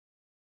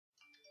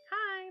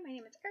my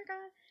name is Erica,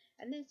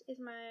 and this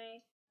is my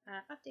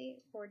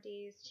update for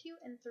days 2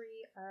 and 3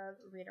 of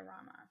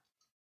read-o-rama.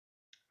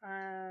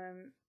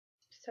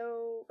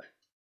 So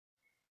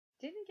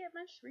didn't get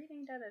much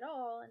reading done at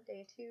all on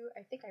day 2.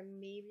 I think I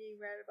maybe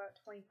read about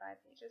 25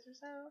 pages or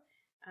so.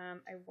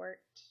 I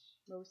worked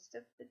most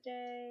of the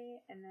day,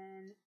 and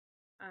then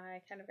I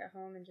kind of got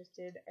home and just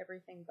did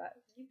everything but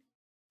read.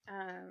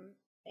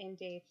 In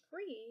day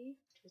 3,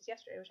 which was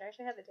yesterday, which I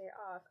actually had the day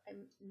off,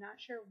 I'm not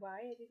sure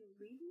why I didn't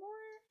read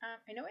more.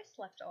 I know I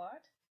slept a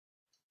lot,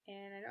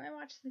 and I know I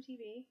watched some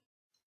TV,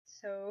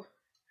 so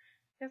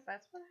I guess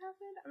that's what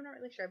happened. I'm not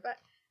really sure,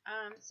 but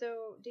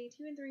so day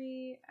 2 and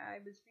 3, I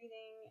was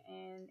reading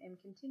and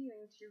am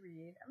continuing to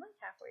read. I'm like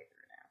halfway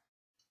through now.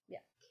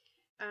 Yeah.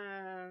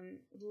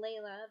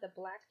 Layla, the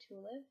Black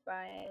Tulip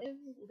by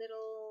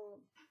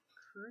Little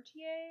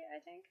Courtier,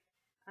 I think.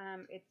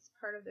 It's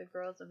part of the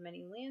Girls of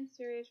Many Lands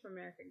series from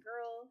American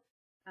Girl.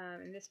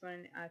 And this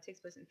one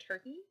takes place in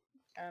Turkey.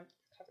 The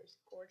cover's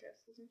gorgeous.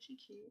 Isn't she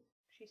cute?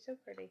 She's so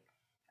pretty.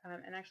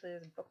 And actually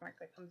there's a bookmark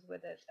that comes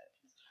with it that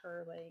is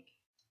her, like,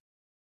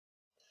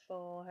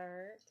 full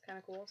hair. It's kind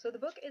of cool. So the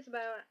book is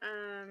about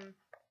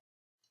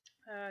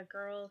a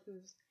girl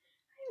who's,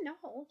 I don't know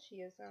how old she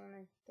is when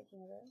I'm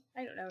thinking of it.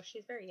 I don't know.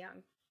 She's very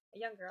young. A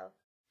young girl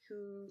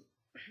who,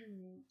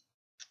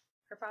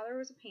 her father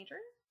was a painter.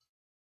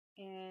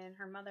 And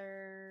her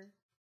mother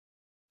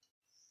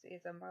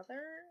is a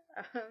mother.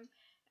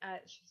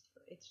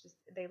 It's just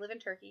they live in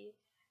Turkey,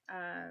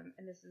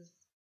 and this is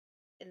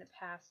in the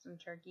past in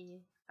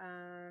Turkey.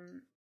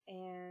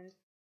 And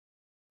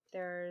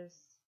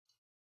there's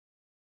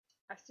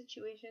a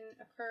situation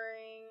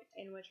occurring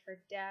in which her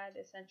dad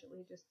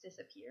essentially just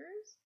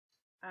disappears.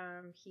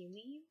 He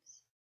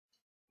leaves.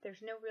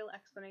 There's no real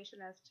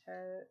explanation as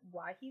to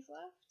why he's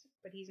left,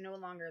 but he's no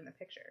longer in the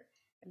picture.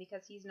 And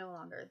because he's no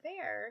longer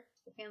there,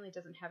 the family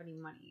doesn't have any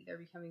money. They're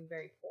becoming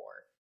very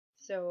poor.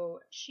 So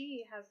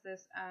she has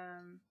this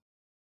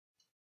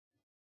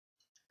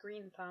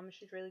green thumb.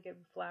 She's really good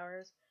with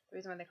flowers. The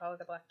reason why they call it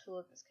the Black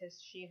Tulip is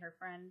because she and her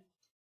friend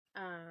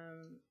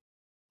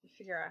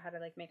figure out how to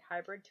like make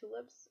hybrid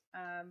tulips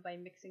by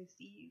mixing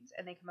seeds,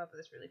 and they come up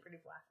with this really pretty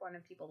black one,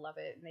 and people love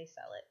it, and they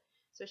sell it.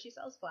 So she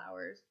sells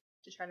flowers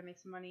to try to make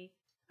some money,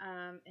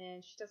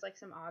 and she does like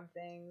some odd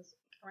things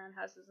around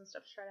houses and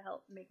stuff to try to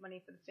help make money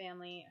for the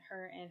family.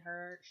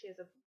 She has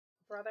a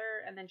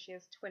brother, and then she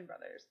has twin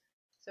brothers.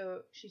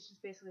 So she's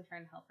just basically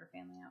trying to help her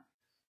family out.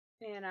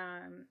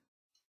 And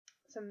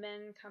some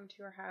men come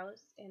to her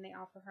house, and they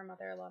offer her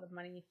mother a lot of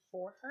money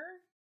for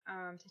her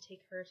to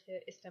take her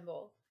to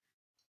Istanbul.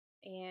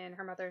 And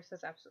her mother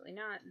says absolutely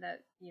not,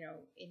 that, you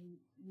know, in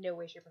no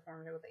way, shape, or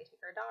form will they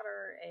take her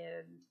daughter,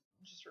 and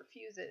just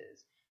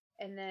refuses.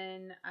 And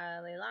then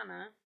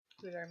Leilana,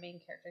 who's our main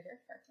character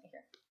here, right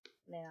here,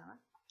 Leilana,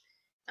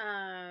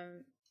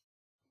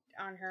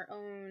 on her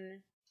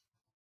own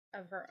I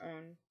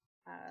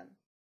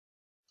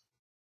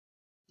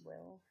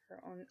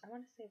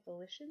want to say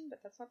volition,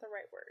 but that's not the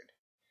right word.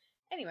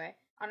 Anyway,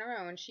 on her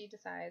own, she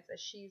decides that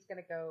she's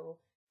going to go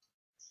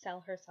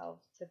sell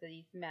herself to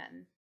these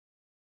men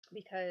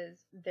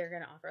because they're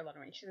going to offer a lot of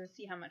money. She's going to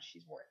see how much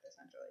she's worth,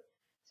 essentially.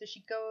 So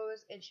she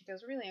goes, and she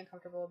feels really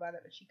uncomfortable about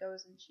it, but she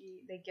goes and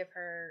they give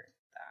her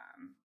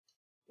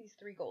these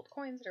 3 gold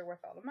coins that are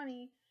worth all the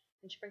money,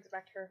 and she brings it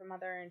back to her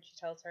mother, and she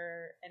tells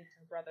her and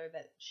her brother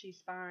that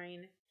she's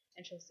fine,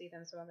 and she'll see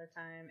them some other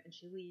time, and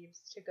she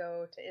leaves to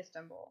go to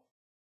Istanbul.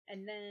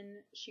 And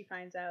then she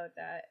finds out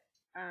that,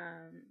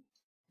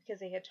 because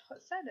they had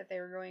said that they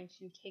were going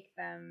to take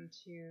them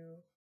to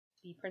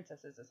be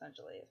princesses,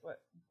 essentially, is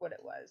what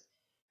it was.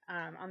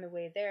 On the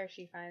way there,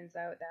 she finds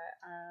out that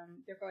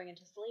they're going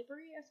into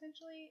slavery,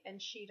 essentially,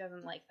 and she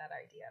doesn't like that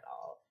idea at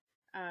all.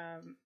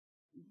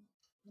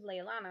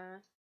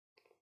 Leilana,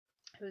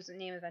 whose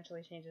name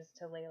eventually changes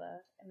to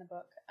Layla in the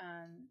book,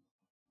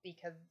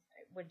 because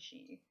when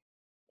she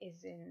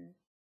is in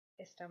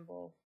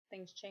Istanbul,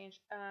 things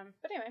change.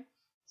 But anyway,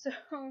 so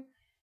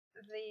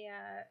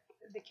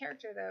the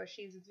character, though,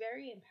 she's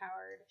very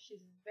empowered.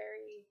 She's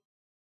very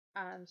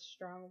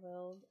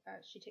strong-willed.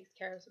 She takes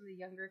care of some of the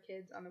younger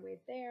kids on the way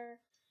there.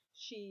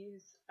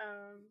 She's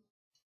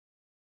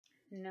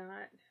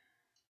not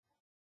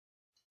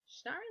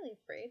really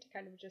afraid to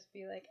kind of just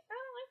be like, I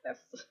don't like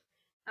this.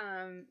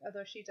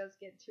 Although she does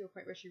get to a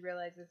point where she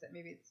realizes that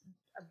maybe it's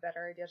a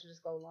better idea to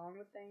just go along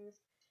with things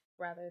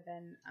rather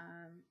than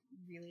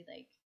really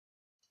like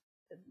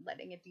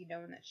letting it be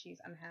known that she's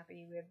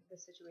unhappy with the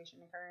situation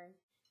occurring,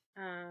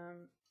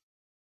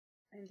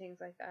 and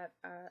things like that.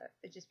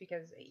 Just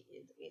because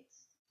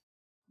it's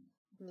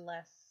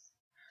less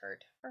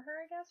hurt for her,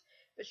 I guess.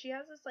 But she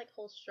has this like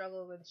whole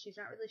struggle with, she's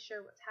not really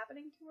sure what's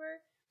happening to her,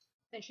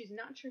 and she's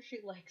not sure she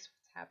likes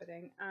what's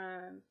happening.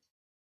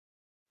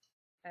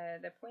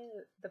 The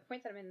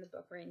point that I'm in the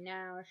book right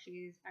now,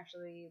 she's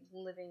actually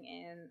living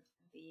in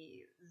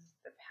the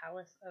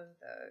palace of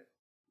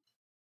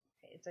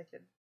it's like the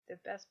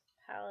best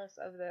palace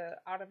of the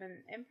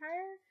Ottoman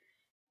Empire.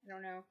 I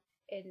don't know.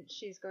 And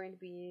she's going to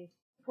be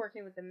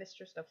working with the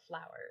Mistress of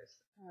Flowers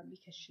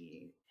because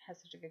she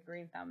has such a good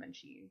green thumb and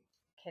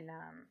can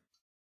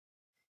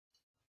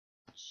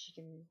she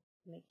can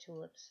make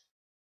tulips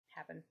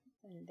happen,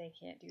 and they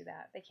can't do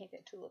that. They can't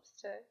get tulips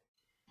to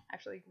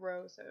actually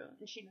grow, so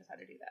and she knows how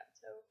to do that.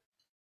 So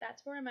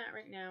that's where I'm at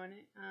right now, and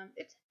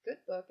it's a good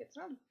book. It's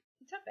not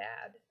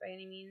bad by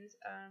any means.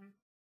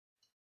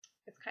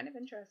 It's kind of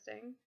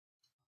interesting.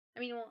 I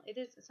mean, well, it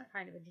is. It's not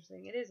kind of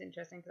interesting. It is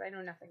interesting because I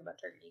know nothing about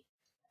Turkey.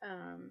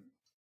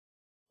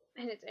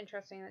 And it's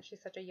interesting that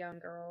she's such a young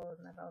girl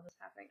and that all this is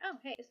happening. Oh,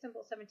 hey,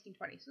 Istanbul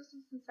 1720. So this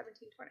is in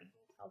 1720.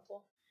 That's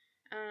helpful.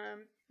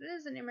 This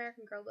is an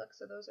American Girl book,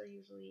 so those are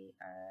usually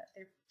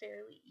they're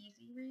fairly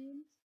easy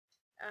reads.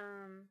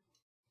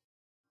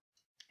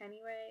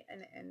 Anyway,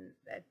 and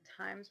at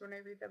times when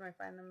I read them, I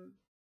find them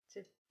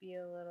to be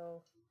a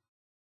little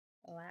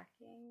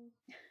lacking.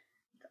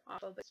 It's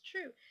awful, but it's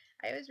true.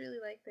 I always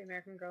really liked the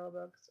American Girl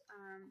books.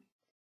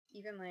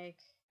 Even like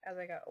as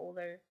I got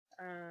older.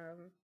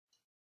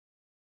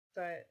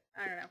 But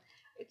I don't know.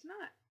 It's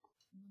not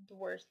the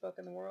worst book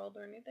in the world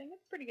or anything.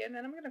 It's pretty good, and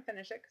I'm gonna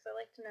finish it because I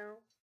like to know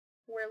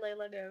where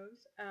Layla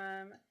goes.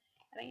 And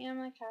I am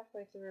like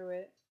halfway through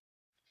it,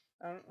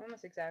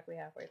 almost exactly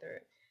halfway through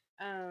it.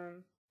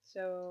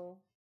 So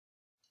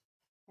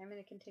I'm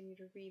gonna continue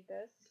to read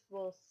this.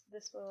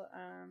 This will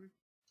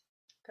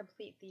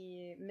complete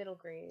the middle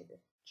grade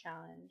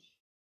challenge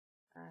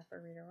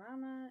for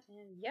read-o-rama,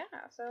 and yeah,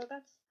 so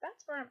that's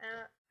where I'm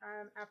at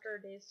after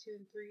days 2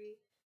 and 3.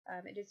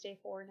 It is day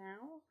 4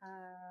 now.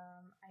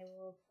 I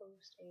will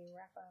post a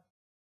wrap up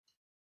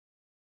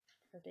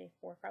for day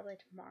 4 probably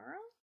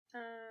tomorrow.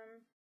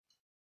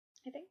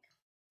 I think.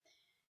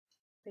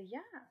 But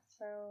yeah,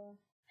 so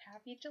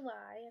happy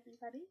July,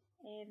 everybody,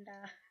 and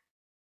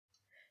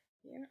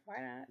yeah,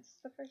 why not?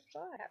 It's the 1st of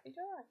July. Happy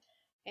July,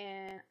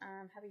 and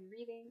happy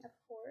reading, of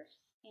course,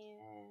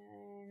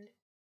 and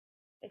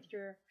if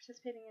you're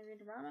participating in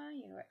read-o-rama,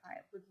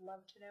 I would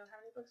love to know how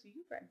many books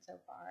you've read so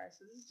far.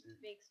 So this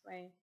makes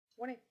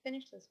when I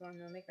finish this one,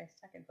 it'll make my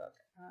 2nd book.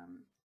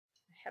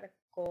 I had a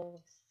goal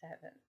of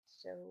 7,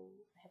 so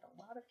I have a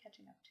lot of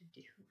catching up to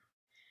do.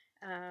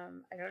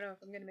 I don't know if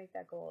I'm going to make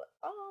that goal at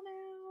all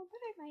now, but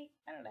I might.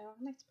 I don't know. I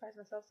might surprise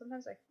myself.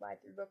 Sometimes I fly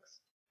through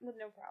books with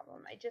no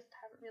problem. I just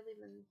haven't really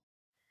been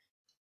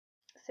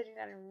sitting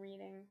down and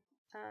reading.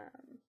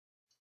 And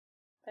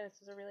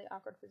this is a really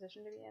awkward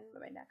position to be in,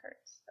 but my neck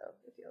hurts, so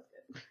it feels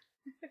good.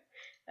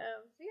 So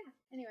yeah,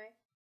 anyway,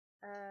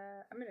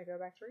 I'm going to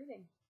go back to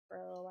reading for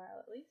a little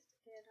while at least,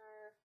 and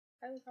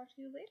I will talk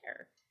to you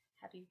later.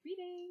 Happy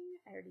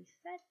reading! I already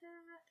said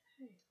that.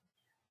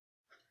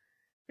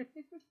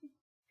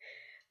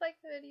 Like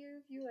the video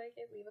if you like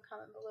it, leave a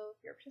comment below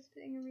if you're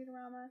participating in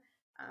read-o-rama.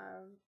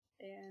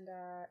 And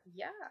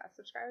yeah,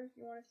 subscribe if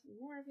you want to see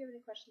more. If you have any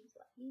questions,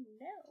 let me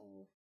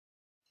know.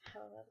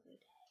 Have a lovely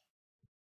day.